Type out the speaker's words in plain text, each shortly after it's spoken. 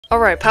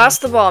Alright, pass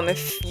the bomb.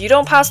 If you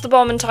don't pass the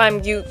bomb in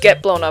time, you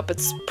get blown up.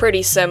 It's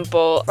pretty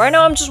simple. Right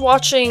now, I'm just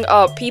watching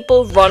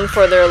people run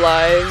for their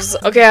lives.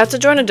 Okay, I have to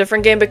join a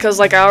different game because,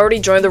 like, I already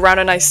joined the round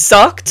and I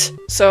sucked.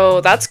 So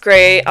that's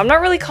great. I'm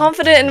not really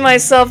confident in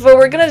myself, but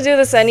we're gonna do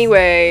this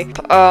anyway.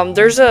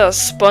 There's a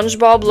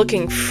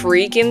SpongeBob-looking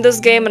freak in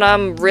this game, and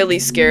I'm really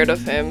scared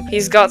of him.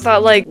 He's got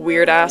that, like,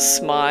 weird-ass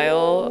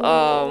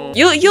smile.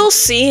 You'll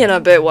see in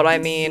a bit what I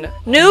mean.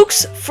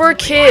 Nukes for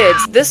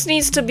kids. This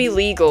needs to be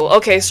legal.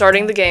 Okay,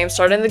 starting the game.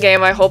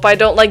 I hope I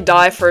don't, like,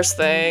 die first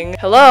thing.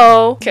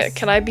 Hello?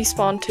 Can I be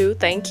spawned too?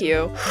 Thank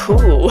you.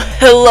 Ooh,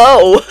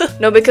 hello.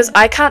 No, because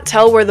I can't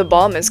tell where the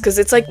bomb is, because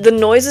it's, like, the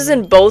noise is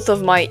in both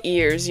of my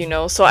ears, you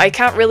know? So I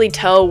can't really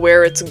tell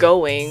where it's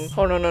going.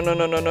 Oh, no, no, no,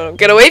 no, no, no.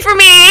 Get away from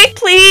me!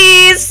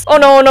 Please! Oh,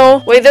 no,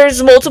 no. Wait,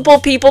 there's multiple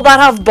people that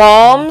have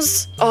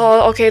bombs?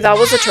 Oh, okay, that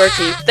was a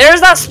turkey.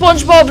 There's that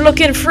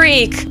SpongeBob-looking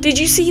freak. Did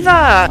you see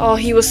that? Oh,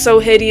 he was so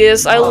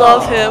hideous. I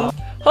love him.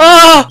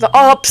 Ah! The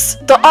ops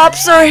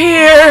are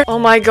here! Oh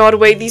my god,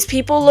 wait, these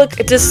people look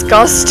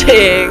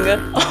disgusting.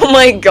 Oh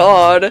my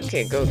god.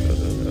 Okay, go.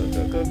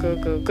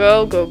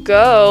 Go!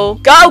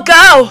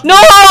 No!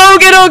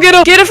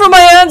 Get it from my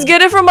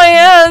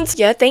hands!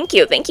 Yeah, thank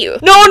you.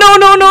 No!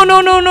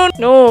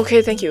 No,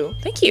 okay, thank you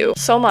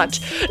so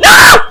much.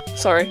 No!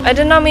 Sorry. I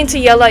did not mean to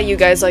yell at you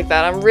guys like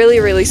that. I'm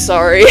really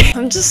sorry.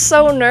 I'm just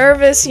so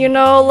nervous, you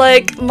know?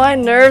 Like, my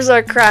nerves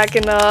are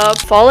cracking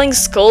up. Falling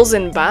skulls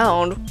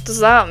inbound. What does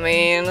that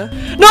mean? No!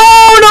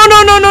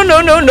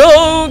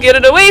 Get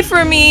it away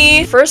from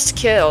me! First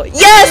kill.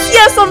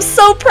 Yes! I'm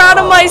so proud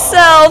of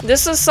myself!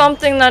 This is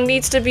something that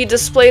needs to be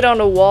displayed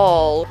on a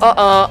wall.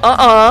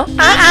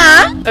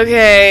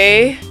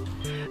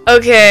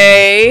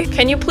 Okay.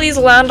 Can you please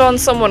land on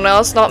someone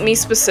else, not me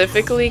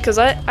specifically? Because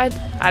I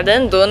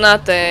didn't do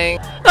nothing.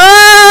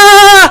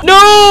 Ah!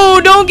 No!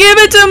 Don't give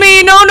it to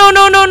me! No!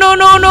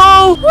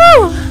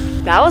 Woo!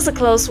 That was a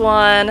close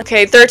one.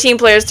 Okay, 13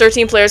 players.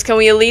 Can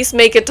we at least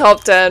make it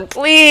top 10?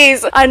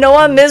 Please! I know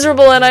I'm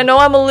miserable and I know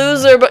I'm a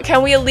loser, but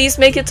can we at least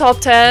make it top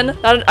 10?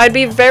 I'd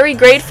be very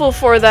grateful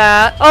for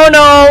that. Oh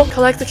no!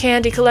 Collect the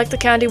candy.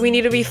 We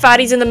need to be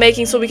fatties in the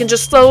making so we can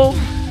just slow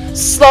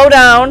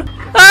down.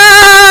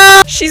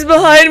 Ah! She's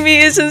behind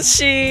me, isn't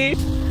she?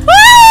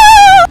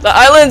 Ah! The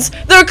islands,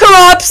 they're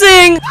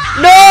collapsing!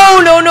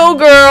 No,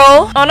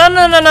 girl. Oh,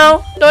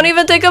 no. Don't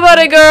even think about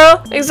it,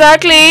 girl.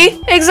 Exactly.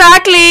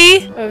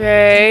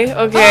 Okay.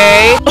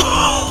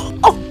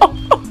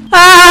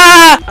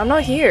 Ah! I'm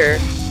not here.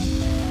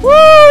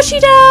 Woo, she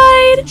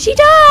died.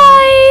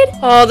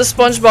 Oh, the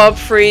SpongeBob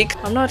freak.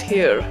 I'm not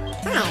here.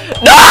 No!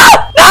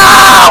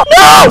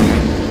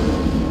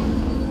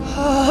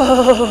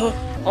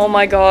 Oh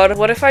my god,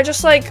 what if I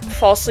just, like,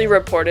 falsely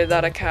reported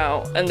that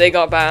account and they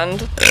got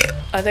banned?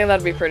 I think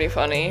that'd be pretty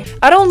funny.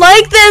 I don't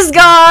like this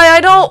guy!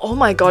 Oh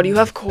my god, you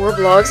have core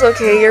blocks?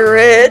 Okay, you're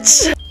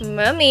rich.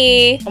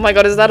 Mommy. Oh my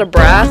god, is that a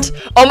brat?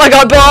 Oh my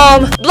god,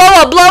 bomb!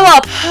 Blow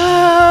up!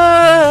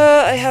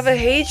 I have a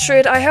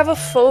hatred. I have a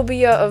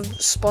phobia of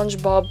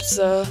SpongeBob's,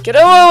 Get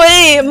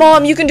away!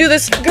 Mom, you can do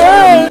this.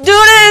 Girl, do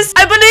this!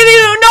 I believe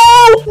you!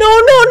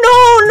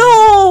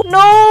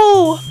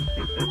 No!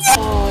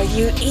 Oh,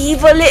 you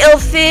evil little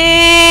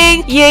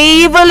thing! You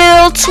evil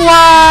little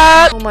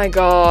twat! Oh my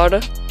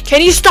god.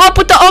 Can you stop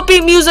with the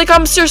upbeat music?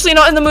 I'm seriously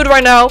not in the mood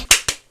right now.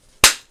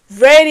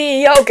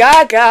 Radio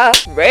Gaga.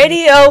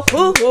 Radio.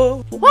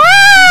 Woohoo.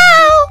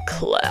 Wow!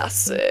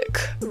 Classic.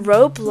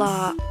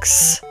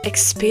 Roblox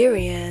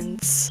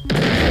experience.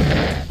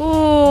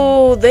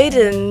 Ooh, they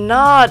did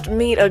not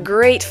meet a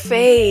great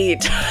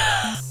fate.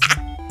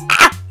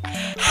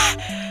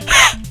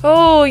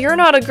 Oh, you're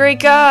not a great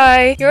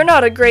guy. Ooh, you're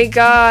not a great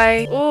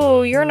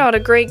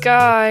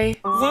guy.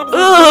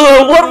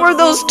 Ooh, what were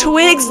those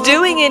twigs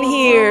doing in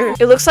here?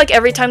 It looks like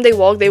every time they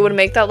walk, they would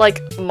make that,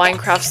 like,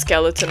 Minecraft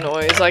skeleton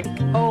noise. Like,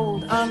 oh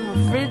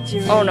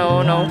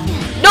no.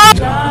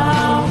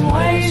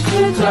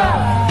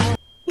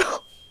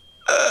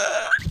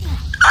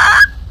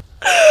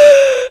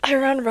 I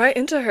ran right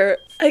into her.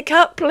 I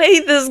can't play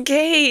this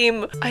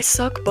game. I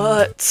suck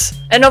butts.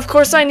 And of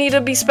course I need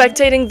to be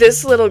spectating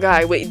this little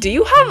guy. Wait, do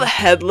you have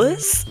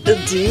headless?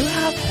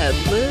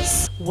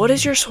 What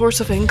is your source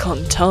of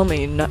income? Tell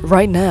me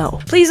right now.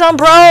 Please, I'm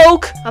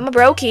broke. I'm a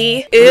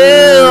brokey.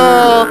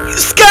 Ew.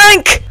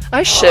 Skunk!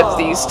 I ship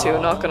these two,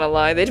 not gonna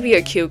lie. They'd be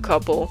a cute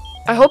couple.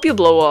 I hope you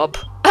blow up.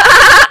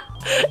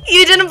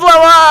 You didn't blow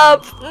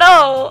up!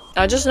 No!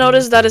 I just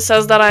noticed that it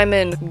says that I'm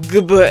in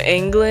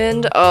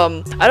England.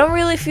 I don't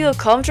really feel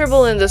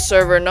comfortable in this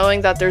server knowing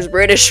that there's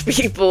British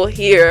people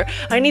here.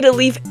 I need to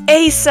leave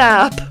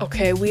ASAP!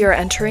 Okay, we are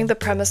entering the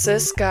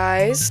premises,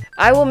 guys.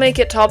 I will make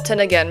it top 10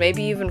 again,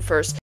 maybe even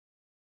first.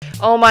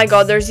 Oh my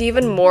god, there's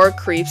even more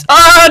creeps.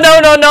 Oh, no,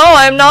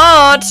 I'm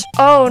not!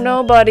 Oh,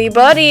 no, buddy.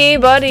 Ah,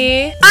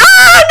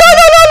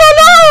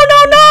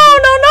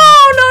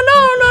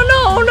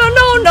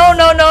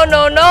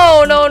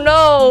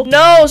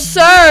 no,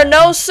 sir.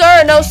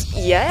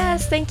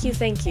 Yes, thank you.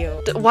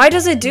 Why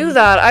does it do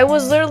that? I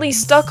was literally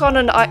stuck on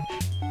an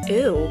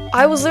Ew.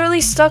 I was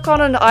literally stuck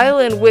on an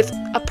island with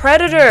a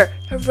predator.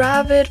 A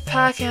rabid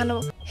pack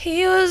animal.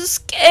 He was a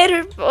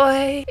skater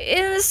boy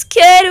in the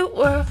skater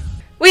world.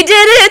 We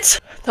did it!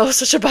 That was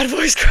such a bad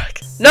voice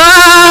crack.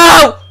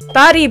 No!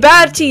 Batty,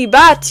 batty,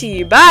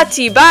 batty,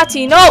 batty,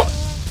 batty, no!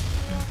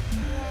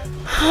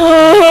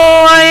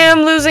 Oh, I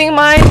am losing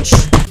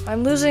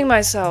I'm losing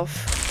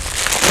myself.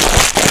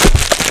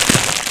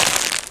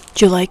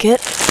 Do you like it?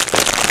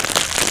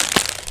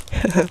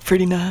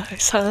 Pretty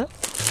nice, huh?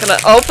 Gonna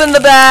open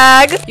the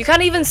bag. You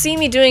can't even see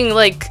me doing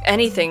like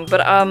anything,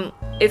 but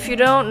if you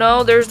don't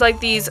know, there's like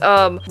these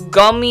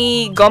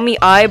gummy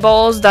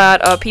eyeballs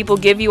that people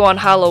give you on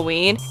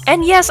Halloween.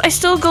 And yes, I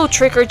still go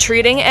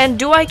trick-or-treating, and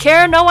do I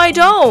care? No, I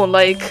don't.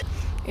 Like,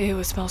 ew,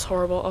 it smells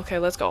horrible. Okay,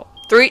 let's go.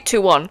 3,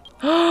 2, 1.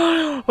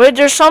 Wait,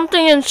 there's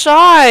something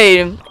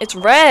inside. It's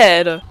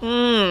red.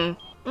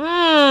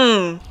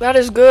 That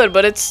is good,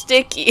 but it's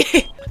sticky.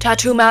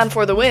 Tattoo man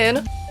for the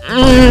win.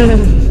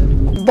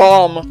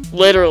 Bomb,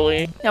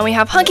 literally. Now we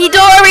have hunky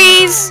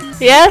dorys.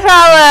 Yes,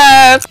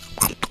 Alex.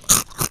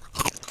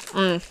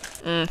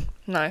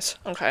 Nice.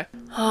 Okay.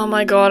 Oh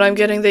my god, I'm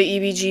getting the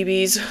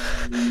EBGBs.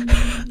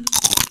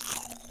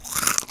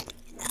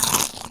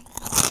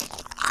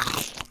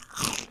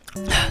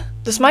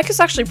 This mic is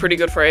actually pretty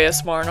good for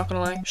ASMR, not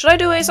gonna lie. Should I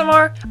do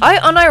ASMR? I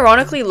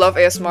unironically love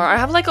ASMR. I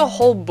have like a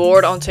whole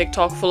board on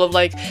TikTok full of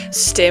like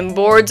stim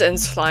boards and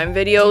slime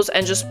videos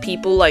and just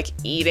people like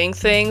eating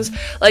things.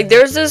 Like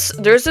there's this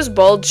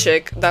bald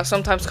chick that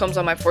sometimes comes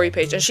on my For You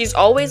page, and she's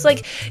always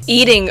like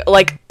eating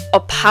like a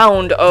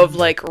pound of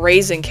like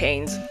Raisin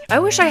Canes. I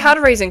wish I had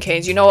Raisin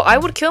Canes, you know. I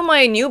would kill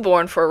my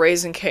newborn for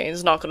Raisin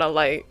Canes, not gonna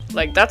lie.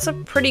 Like that's a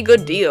pretty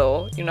good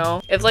deal, you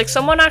know. If like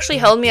someone actually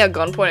held me at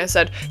gunpoint and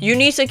said, you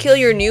need to kill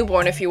your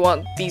newborn if you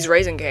want these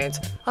Raisin Canes,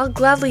 I'll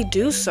gladly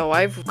do so.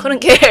 I couldn't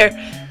care.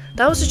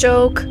 That was a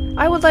joke.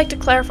 I would like to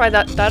clarify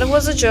that it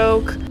was a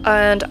joke,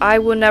 and I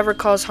would never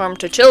cause harm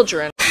to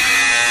children.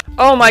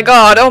 Oh my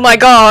god, oh my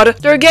god.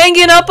 They're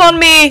ganging up on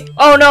me.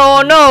 Oh no,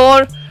 oh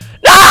no.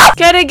 No!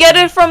 Get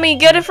it from me,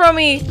 get it from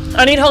me.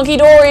 I need hunky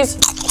dorys.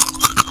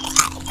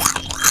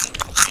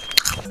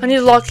 I need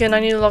to lock in,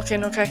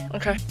 okay.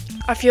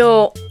 I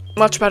feel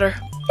much better.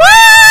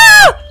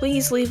 Ah!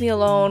 Please leave me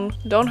alone.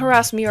 Don't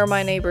harass me or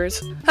my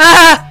neighbors.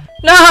 Ah!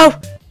 No!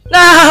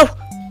 No!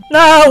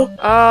 No!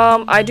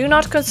 I do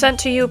not consent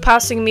to you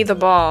passing me the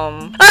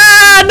bomb.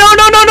 Ah! No!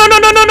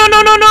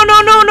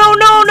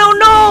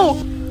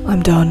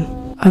 I'm done.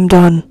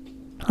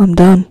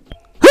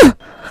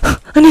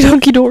 I need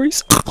hunky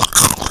dorys.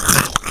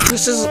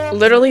 This is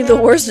literally the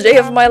worst day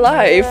of my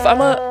life. I'm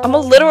a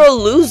literal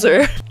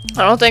loser.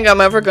 I don't think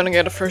I'm ever gonna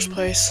get a first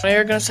place. Now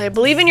you're gonna say,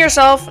 believe in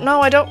yourself.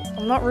 No, I don't.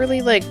 I'm not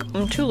really like,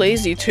 I'm too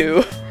lazy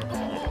to.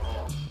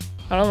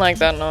 I don't like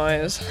that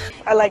noise.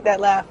 I like that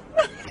laugh.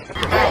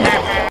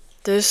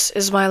 This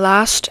is my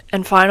last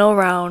and final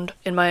round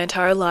in my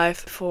entire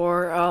life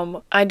before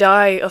I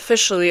die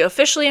officially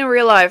in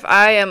real life.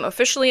 I am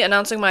officially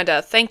announcing my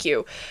death. Thank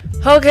you.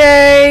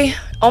 Okay.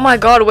 Oh my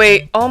god,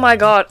 wait. Oh my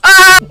god.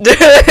 Ah!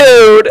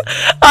 Dude!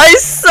 I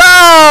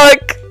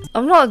suck!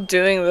 I'm not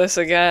doing this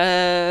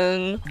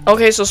again.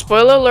 Okay, so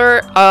spoiler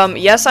alert,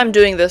 yes, I'm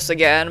doing this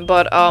again,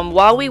 but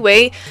while we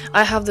wait,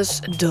 I have this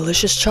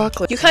delicious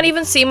chocolate. You can't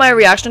even see my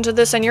reaction to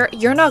this, and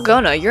you're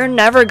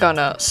never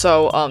gonna.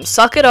 So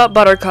suck it up,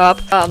 Buttercup.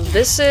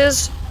 This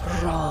is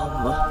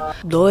rum.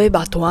 Doi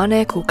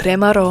batuane cu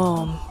crema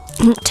rum.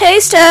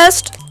 Taste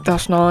test.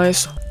 That's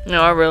nice.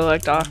 No, I really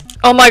like that.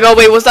 Oh my god,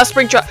 wait, was that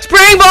Spring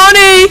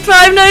Bonnie!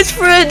 Five Nights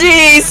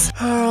Freddy's!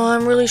 Oh,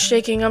 I'm really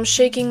shaking. I'm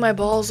shaking my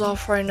balls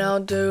off right now,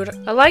 dude.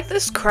 I like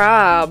this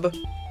crab.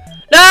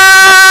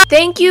 No!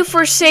 Thank you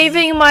for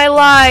saving my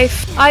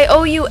life. I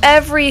owe you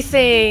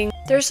everything.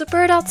 There's a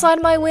bird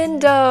outside my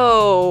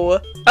window.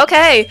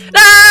 Okay.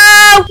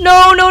 No!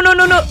 No.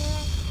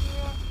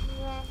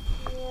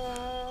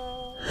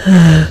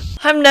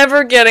 I'm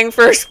never getting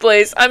first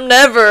place. I'm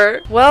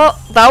never. Well,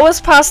 that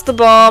was past the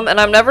bomb, and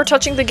I'm never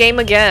touching the game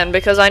again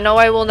because I know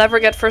I will never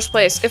get first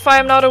place. If I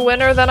am not a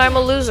winner, then I'm a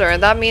loser,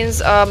 and that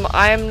means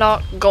I am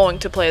not going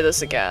to play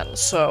this again.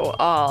 So,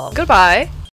 goodbye.